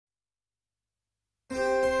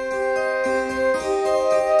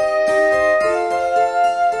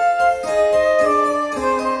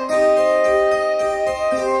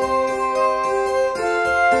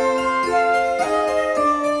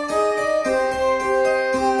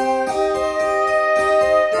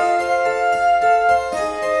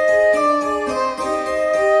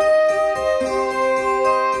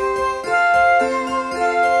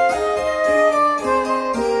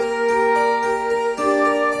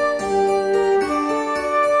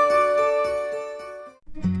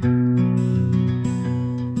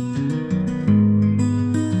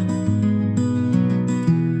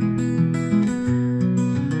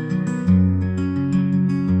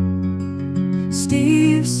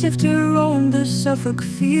Sifter roamed the Suffolk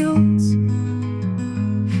fields,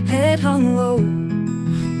 head hung low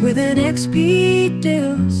with an XP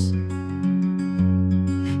deals.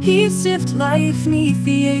 He'd sift life neath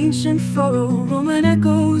the ancient furrow, Roman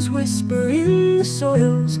echoes whisper in the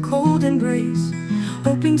soil's cold embrace,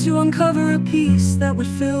 hoping to uncover a piece that would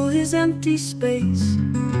fill his empty space.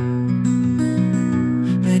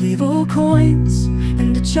 Medieval coins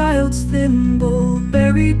and a child's thimble,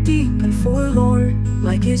 buried deep and forlorn,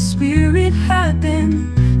 like his spirit had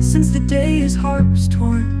been since the day his heart was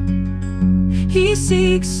torn. He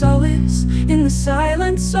seeks solace in the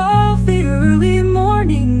silence of the early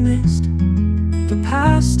morning mist. The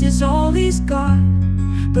past is all he's got,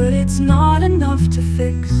 but it's not enough to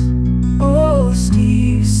fix. Oh,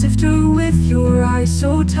 Sifter, with your eyes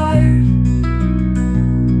so tired,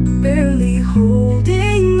 barely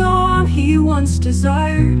holding on he once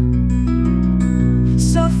desired.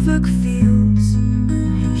 Suffolk fields,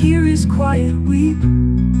 hear his quiet weep.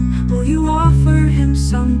 Will you offer him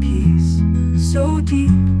some peace so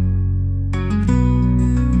deep?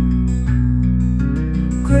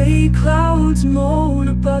 Gray clouds moan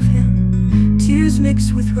above him, tears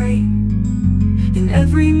mix with rain. In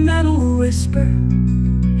every metal whisper,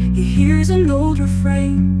 he hears an old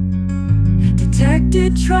refrain.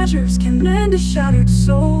 Detected treasures can mend a shattered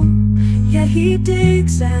soul, yet he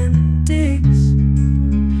digs and digs,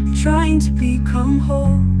 trying to become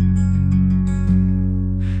whole.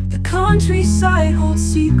 The countryside holds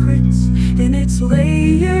secrets in its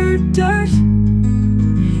layered dirt.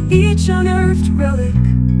 Each unearthed relic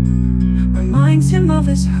reminds him of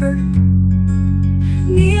his hurt.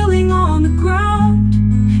 Kneeling on the ground,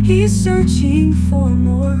 he's searching for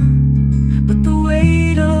more, but the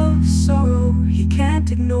weight of sorrow he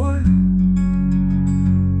can't ignore.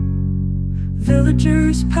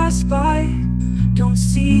 Villagers pass by, don't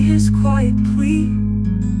see his quiet plea.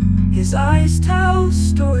 His eyes tell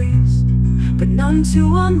stories, but none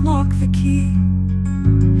to unlock the key.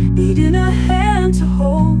 Needing a hand to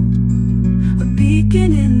hold, a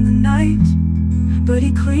beacon in the night, but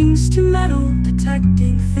he clings to metal,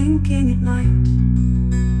 detecting thinking at night.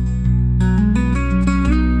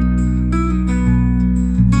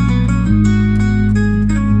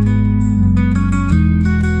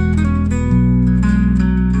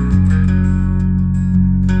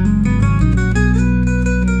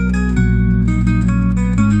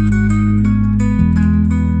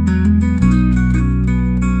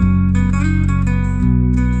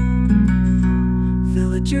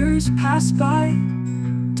 Villagers pass by,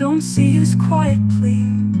 don't see his quiet plea.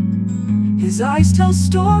 His eyes tell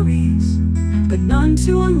stories, but none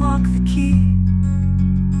to unlock the key.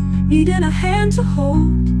 Needing a hand to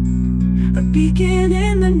hold, a beacon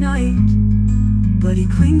in the night, but he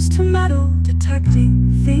clings to metal,